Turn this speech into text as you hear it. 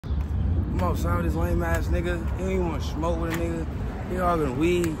come outside with this lame ass nigga. He don't even want to smoke with a nigga. He arguing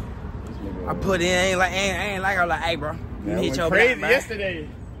weed. I put in, ain't like I was like, hey, bro. Let me hit your blunt, bro. Yesterday.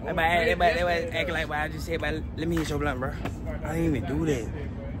 Everybody acting like what I just said, but let me hit your blunt, bro. I didn't even do that.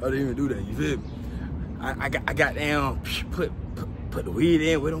 I didn't even do that. You feel me? I got down, put the weed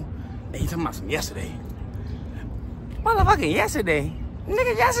in with him. And he talking about some yesterday. Motherfucking yesterday.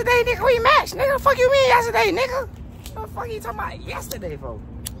 Nigga, yesterday, nigga, we matched. Nigga, the fuck you mean yesterday, nigga? What the fuck you talking about yesterday, folks?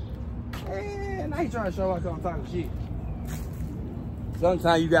 Man, now you trying to show like I'm talking shit.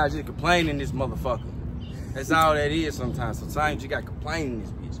 Sometimes you guys just complain in this motherfucker. That's all that is sometimes. Sometimes you got complaining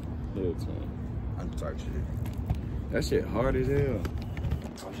in this bitch. Yeah, man. I'm talking shit. That shit hard as hell.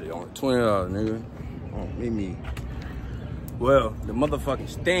 I'm shit on $20, nigga. Oh, me. Well, the motherfucking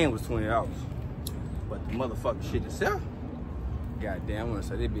stand was $20. But the motherfucking shit itself, goddamn, I wanna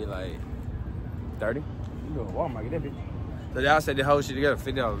say it'd be like 30. You go to Walmart, get that bitch. So y'all said the whole shit together,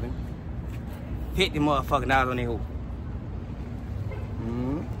 $50, nigga. $50 motherfucking dollars on that hoe.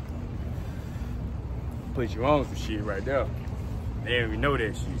 Put you on some shit right there. They don't even know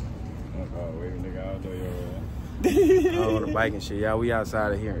that shit. Oh, wait, nigga, I don't know your on the bike and shit, y'all. We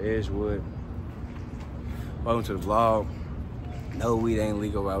outside of here in Edgewood. Welcome to the vlog. No, weed ain't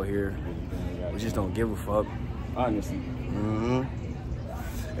legal out here. We just don't give a fuck. Honestly.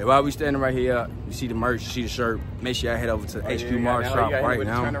 And while we standing right here, you see the merch, you see the shirt. Make sure y'all head over to the HQMAR shop right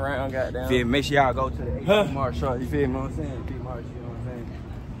now. Turn around, goddamn. Feel me? Make sure y'all go to the HQMAR shop. You feel me? What I'm saying? You know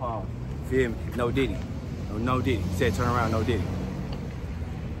what I'm saying? Feel me? No Diddy. No Diddy. He said turn around, no Diddy.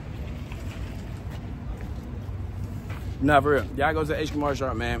 Nah, for real. Y'all go to the HQMAR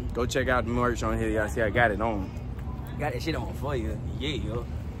shop, man. Go check out the merch on here. Y'all see I got it on. Got that shit on for you. Yeah.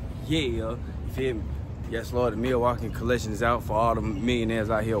 You feel me? Yes, Lord, the Milwaukee collection is out for all the millionaires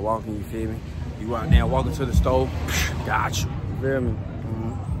out here walking, you feel me? You out there walking to the store, got you. You feel me?